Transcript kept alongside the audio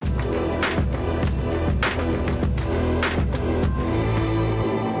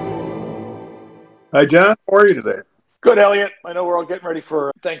Hi, John. How are you today? Good, Elliot. I know we're all getting ready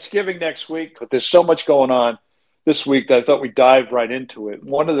for Thanksgiving next week, but there's so much going on this week that I thought we'd dive right into it.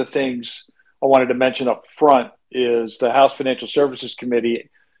 One of the things I wanted to mention up front is the House Financial Services Committee,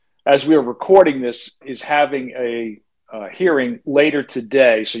 as we are recording this, is having a hearing later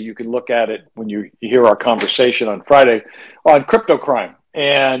today, so you can look at it when you hear our conversation on Friday on crypto crime.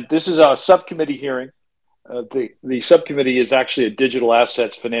 And this is a subcommittee hearing. The subcommittee is actually a digital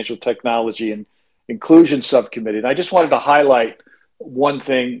assets, financial technology, and inclusion subcommittee. And I just wanted to highlight one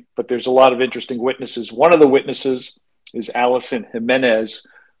thing, but there's a lot of interesting witnesses. One of the witnesses is Allison Jimenez,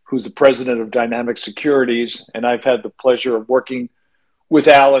 who's the president of Dynamic Securities. And I've had the pleasure of working with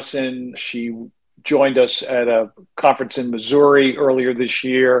Allison. She joined us at a conference in Missouri earlier this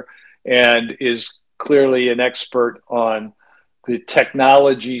year and is clearly an expert on the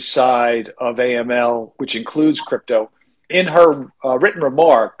technology side of AML, which includes crypto. In her written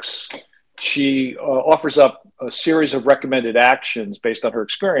remarks, she offers up a series of recommended actions based on her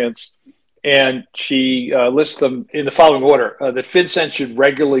experience, and she lists them in the following order. That FinCEN should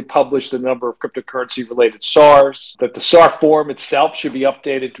regularly publish the number of cryptocurrency-related SARs, that the SAR form itself should be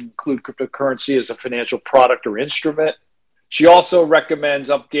updated to include cryptocurrency as a financial product or instrument. She also recommends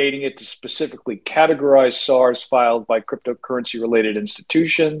updating it to specifically categorize SARs filed by cryptocurrency-related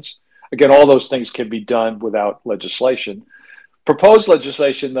institutions. Again, all those things can be done without legislation. Proposed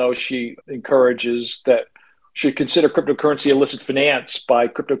legislation, though, she encourages that should consider cryptocurrency illicit finance by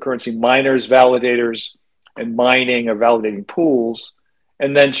cryptocurrency miners, validators, and mining or validating pools.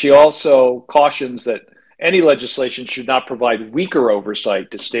 And then she also cautions that any legislation should not provide weaker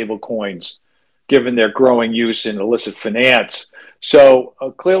oversight to stable coins, given their growing use in illicit finance. So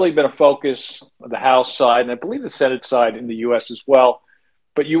clearly been a focus of the House side, and I believe the Senate side in the U.S. as well.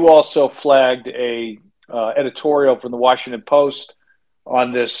 But you also flagged a editorial from the Washington Post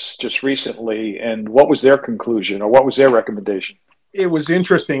on this just recently. And what was their conclusion, or what was their recommendation? It was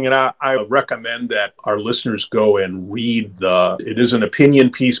interesting, and I recommend that our listeners go and read it is an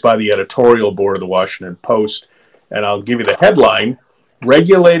opinion piece by the editorial board of the Washington Post, and I'll give you the headline: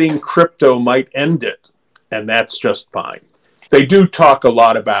 Regulating Crypto Might End It, and that's just fine. They do talk a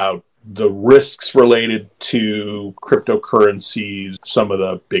lot about the risks related to cryptocurrencies, some of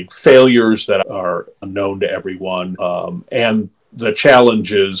the big failures that are known to everyone, and the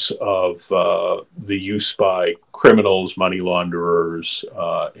challenges of the use by criminals, money launderers,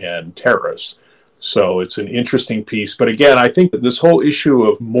 and terrorists. So it's an interesting piece. But again, I think that this whole issue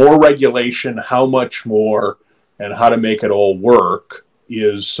of more regulation, how much more, and how to make it all work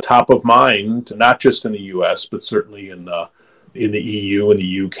is top of mind, not just in the U.S., but certainly in the EU and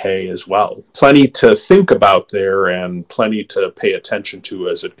the UK as well. Plenty to think about there and plenty to pay attention to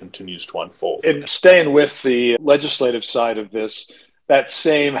as it continues to unfold. And staying with the legislative side of this, that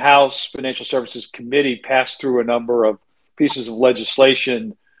same House Financial Services Committee passed through a number of pieces of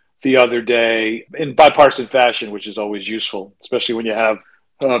legislation the other day in bipartisan fashion, which is always useful, especially when you have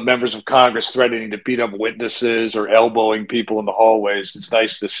members of Congress threatening to beat up witnesses or elbowing people in the hallways. It's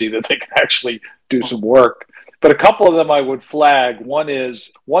nice to see that they can actually do some work. But a couple of them I would flag. One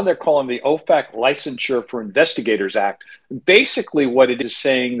they're calling the OFAC Licensure for Investigators Act. Basically what it is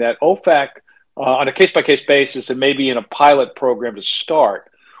saying that OFAC, on a case-by-case basis and maybe in a pilot program to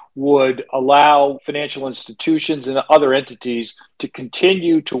start, would allow financial institutions and other entities to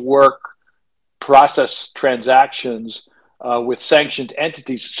continue to process transactions with sanctioned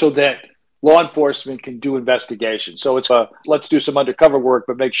entities so that law enforcement can do investigations. So it's let's do some undercover work,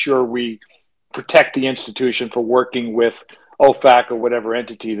 but make sure we protect the institution for working with OFAC or whatever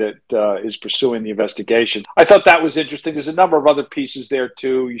entity that is pursuing the investigation. I thought that was interesting. There's a number of other pieces there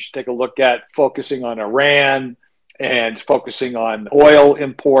too. You should take a look at focusing on Iran and focusing on oil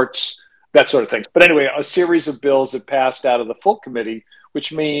imports, that sort of thing. But anyway, a series of bills that passed out of the full committee,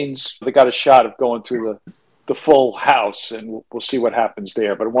 which means they got a shot of going through the full House, and we'll see what happens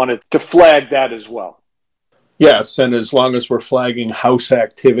there. But I wanted to flag that as well. Yes, and as long as we're flagging House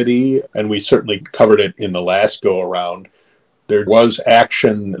activity, and we certainly covered it in the last go-around, there was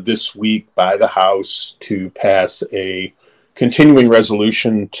action this week by the House to pass a continuing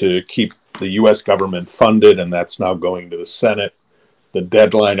resolution to keep the U.S. government funded, and that's now going to the Senate. The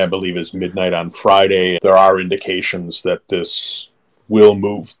deadline, I believe, is midnight on Friday. There are indications that this will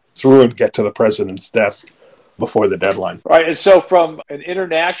move through and get to the president's desk before the deadline. Right. And so from an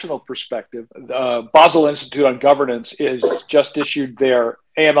international perspective, the Basel Institute on Governance is just issued their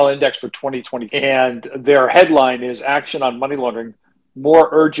AML index for 2020. And their headline is Action on Money Laundering, More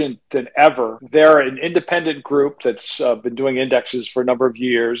Urgent Than Ever. They're an independent group that's been doing indexes for a number of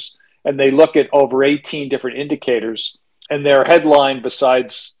years, and they look at over 18 different indicators. And their headline,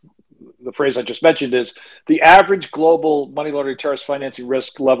 besides the phrase I just mentioned is the average global money laundering terrorist financing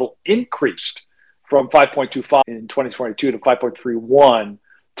risk level increased from 5.25 in 2022 to 5.31.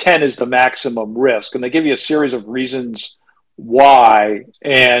 10 is the maximum risk. And they give you a series of reasons why,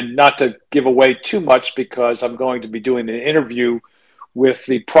 and not to give away too much because I'm going to be doing an interview with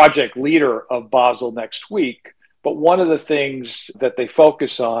the project leader of Basel next week. But one of the things that they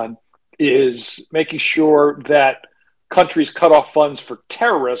focus on is making sure that countries cut off funds for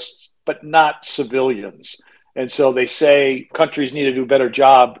terrorists, but not civilians. And so they say countries need to do a better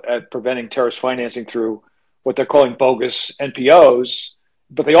job at preventing terrorist financing through what they're calling bogus NPOs.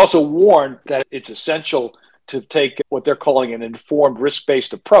 But they also warn that it's essential to take what they're calling an informed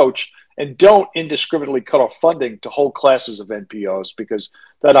risk-based approach and don't indiscriminately cut off funding to whole classes of NPOs, because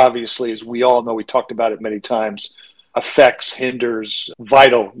that obviously, as we all know, we talked about it many times, affects, hinders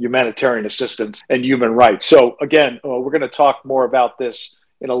vital humanitarian assistance and human rights. So again, we're going to talk more about this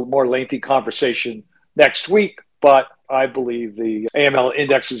in a more lengthy conversation next week, but I believe the AML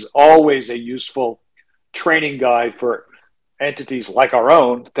index is always a useful training guide for entities like our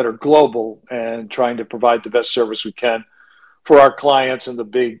own that are global and trying to provide the best service we can for our clients and the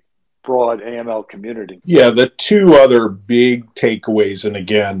big, broad AML community. Yeah, the two other big takeaways, and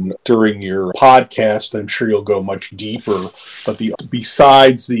again, during your podcast, I'm sure you'll go much deeper, but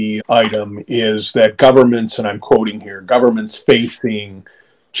besides the item is that governments, and I'm quoting here, governments facing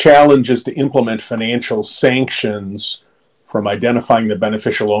challenges to implement financial sanctions from identifying the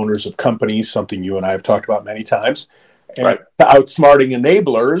beneficial owners of companies, something you and I have talked about many times, and right, outsmarting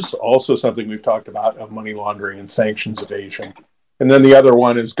enablers, also something we've talked about, of money laundering and sanctions evasion. And then the other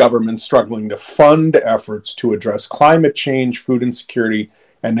one is governments struggling to fund efforts to address climate change, food insecurity,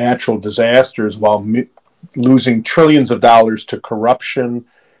 and natural disasters while losing trillions of dollars to corruption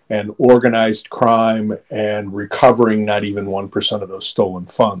and organized crime and recovering not even 1% of those stolen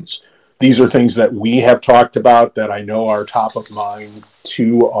funds. These are things that we have talked about that I know are top of mind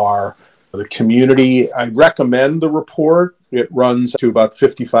to the community. I recommend the report. It runs to about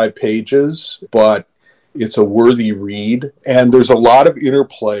 55 pages, but it's a worthy read. And there's a lot of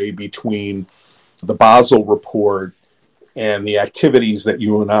interplay between the Basel report and the activities that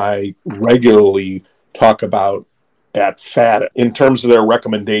you and I regularly talk about at FAT in terms of their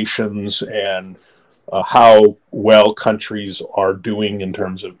recommendations and how well countries are doing in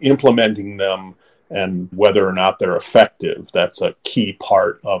terms of implementing them and whether or not they're effective. That's a key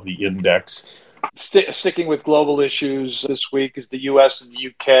part of the index. Sticking with global issues this week is the U.S. and the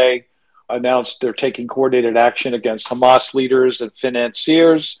U.K. announced they're taking coordinated action against Hamas leaders and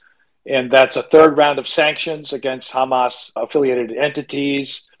financiers. And that's a third round of sanctions against Hamas-affiliated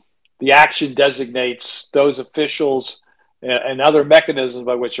entities. The action designates those officials and other mechanisms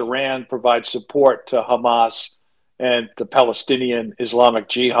by which Iran provides support to Hamas and the Palestinian Islamic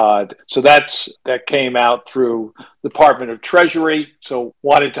Jihad. So that came out through the Department of Treasury. So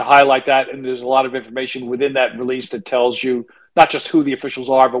wanted to highlight that. And there's a lot of information within that release that tells you not just who the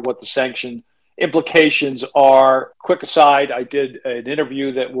officials are, but what the sanction implications are. Quick aside, I did an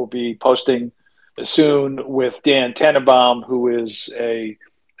interview that we'll be posting soon with Dan Tannenbaum, who is a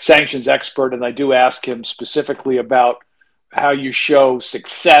sanctions expert. And I do ask him specifically about how you show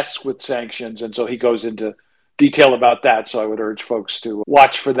success with sanctions. And so he goes into detail about that. So I would urge folks to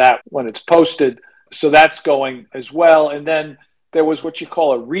watch for that when it's posted. So that's going as well. And then there was what you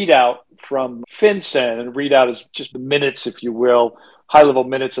call a readout from FinCEN, and readout is just the minutes, if you will, high-level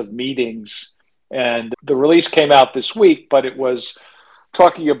minutes of meetings. And the release came out this week, but it was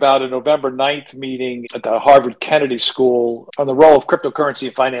talking about a November 9th meeting at the Harvard Kennedy School on the role of cryptocurrency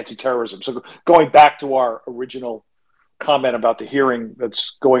in financing terrorism. So going back to our original comment about the hearing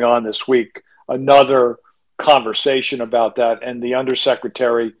that's going on this week, another conversation about that. And the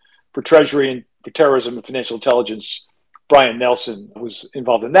Undersecretary for Treasury and for Terrorism and Financial Intelligence, Brian Nelson, was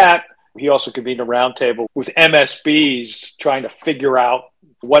involved in that. He also convened a roundtable with MSBs trying to figure out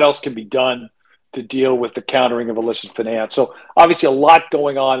what else can be done to deal with the countering of illicit finance. So obviously a lot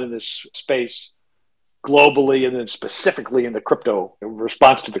going on in this space globally, and then specifically in the crypto, in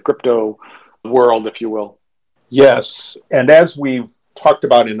response to the crypto world, if you will. Yes. And as we've talked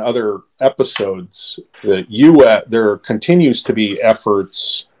about in other episodes, the U.S., there continues to be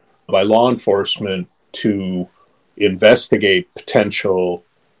efforts by law enforcement to investigate potential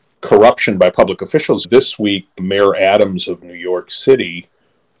corruption by public officials. This week, Mayor Adams of New York City,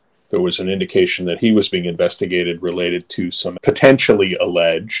 there was an indication that he was being investigated related to some potentially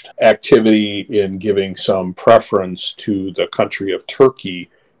alleged activity in giving some preference to the country of Turkey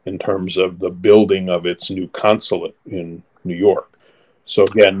in terms of the building of its new consulate in New York. So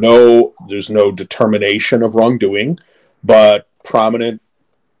again, there's no determination of wrongdoing, but prominent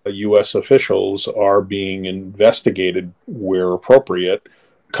U.S. officials are being investigated where appropriate.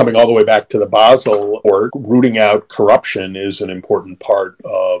 Coming all the way back to the Basel or rooting out corruption is an important part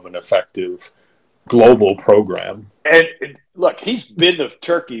of an effective global program. And look, he's been to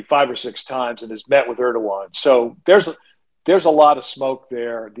Turkey 5 or 6 times and has met with Erdogan. So there's a lot of smoke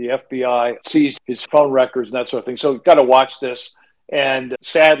there. The FBI seized his phone records and that sort of thing. So we've got to watch this. And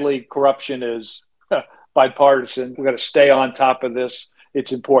sadly, corruption is bipartisan. We've got to stay on top of this.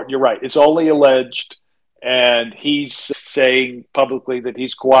 It's important. You're right. It's only alleged. And he's saying publicly that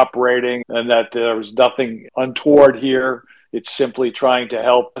he's cooperating and that there was nothing untoward here. It's simply trying to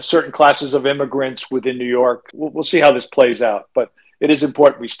help certain classes of immigrants within New York. We'll see how this plays out, but it is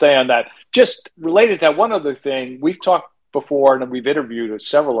important we stay on that. Just related to that, one other thing, we've talked before and we've interviewed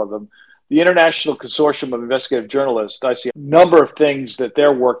several of them. The International Consortium of Investigative Journalists, I see a number of things that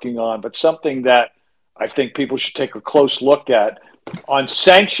they're working on, but something that I think people should take a close look at on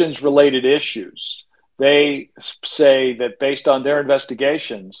sanctions-related issues. They say that based on their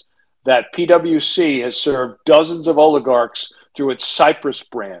investigations, that PwC has served dozens of oligarchs through its Cyprus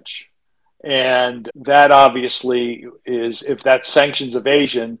branch. And that obviously is, if that's sanctions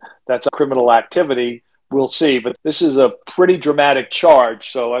evasion, that's a criminal activity. We'll see. But this is a pretty dramatic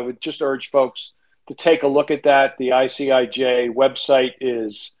charge. So I would just urge folks to take a look at that. The ICIJ website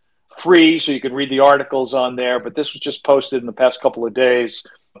is free, so you can read the articles on there. But this was just posted in the past couple of days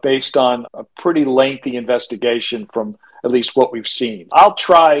based on a pretty lengthy investigation from at least what we've seen. I'll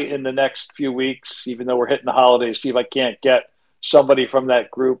try in the next few weeks, even though we're hitting the holidays, see if I can't get somebody from that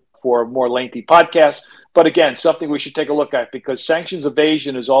group for a more lengthy podcast. But again, something we should take a look at because sanctions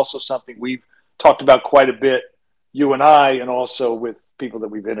evasion is also something we've talked about quite a bit, you and I, and also with people that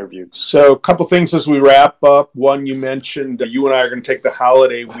we've interviewed. So a couple things as we wrap up. One, you mentioned you and I are going to take the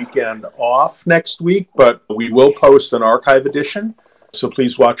holiday weekend off next week, but we will post an archive edition. So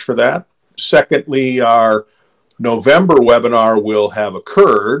please watch for that. Secondly, our November webinar will have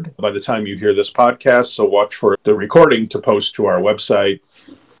occurred by the time you hear this podcast. So watch for the recording to post to our website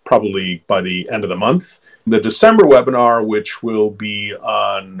probably by the end of the month. The December webinar, which will be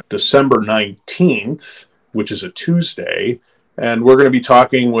on December 19th, which is a Tuesday, and we're going to be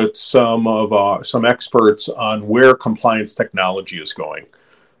talking with some experts on where compliance technology is going.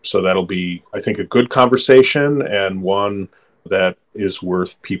 So that'll be, I think, a good conversation and one that is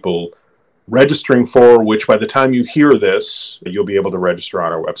worth people registering for, which by the time you hear this, you'll be able to register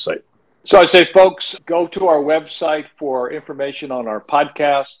on our website. So I say, folks, go to our website for information on our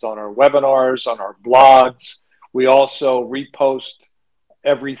podcasts, on our webinars, on our blogs. We also repost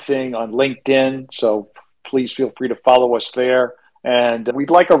everything on LinkedIn, so please feel free to follow us there. And we'd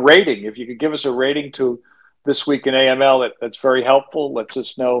like a rating. If you could give us a rating to This Week in AML, that's very helpful. Lets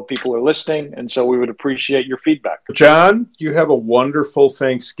us know people are listening, and so we would appreciate your feedback. John, you have a wonderful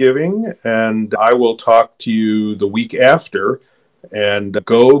Thanksgiving, and I will talk to you the week after. And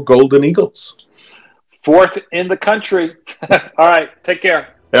go Golden Eagles. 4th in the country. All right. Take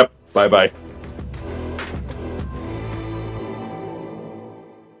care. Yep. Bye-bye.